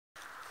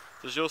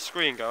Does your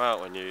screen go out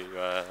when you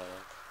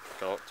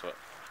go up to it?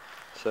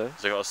 So?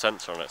 Has it got a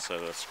sensor on it so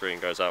the screen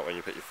goes out when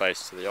you put your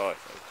face to the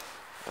iPhone?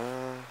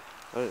 I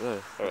don't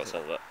know. I got a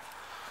sensor.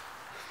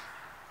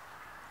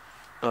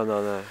 Oh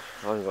no, I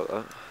haven't got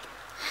that.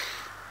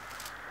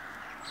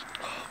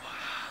 Oh, my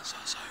hands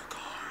are so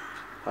cold.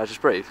 I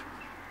just breathe.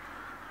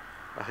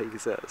 I hate you can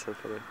say that, it's so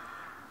funny.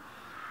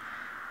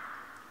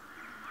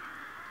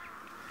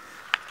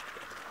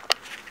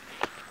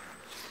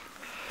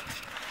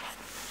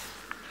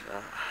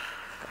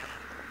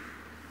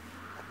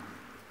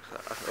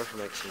 I should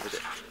make some video.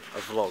 A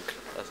vlog,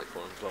 as they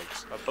call them,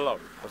 vlogs. A vlog?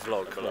 A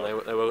vlog. A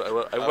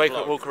vlog. They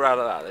walk around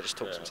like that, they just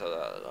talk to themselves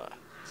like that.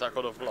 Is that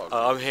called a vlog?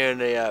 I'm here in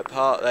the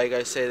park, there you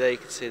go, see, you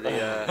can see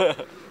the,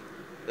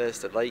 there's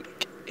the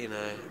lake, you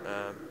know,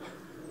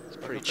 it's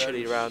pretty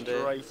chilly around here.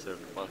 Straight of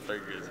my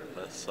fingers,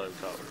 they're so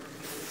cold.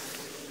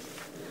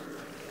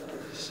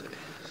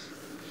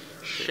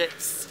 Shit,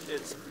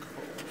 it's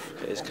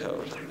cold. It is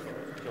cold. Do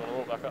you want to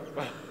walk back up?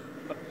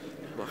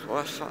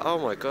 Oh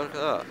my god, look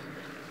at that.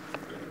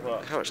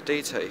 What? Look how much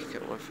detail you can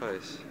get on my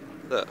face.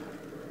 Look.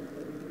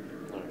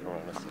 No, come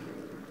on,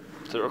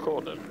 is it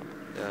recorded?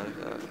 Yeah, look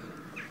at that.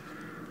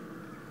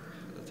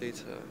 The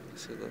detail. You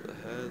see like the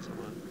hairs on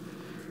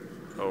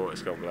my... Oh,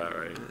 it's gone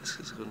blurry.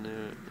 It's gone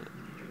near it.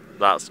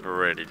 That's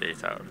really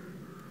detailed.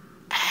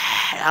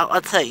 Out my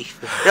teeth.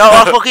 You know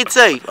my fucking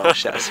teeth. Oh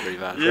shit, that's really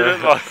bad. You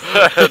look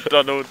like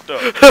Donald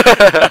Duck.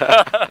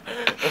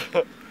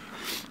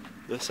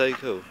 That's so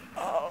cool.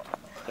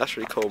 That's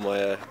really cool.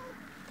 My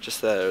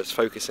just there, it's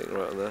focusing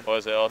right on there. Or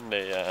is it on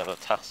the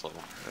tassel?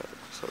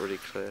 It's not really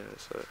clear.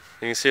 So.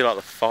 You can see like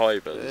the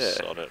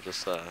fibres on it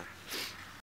just there.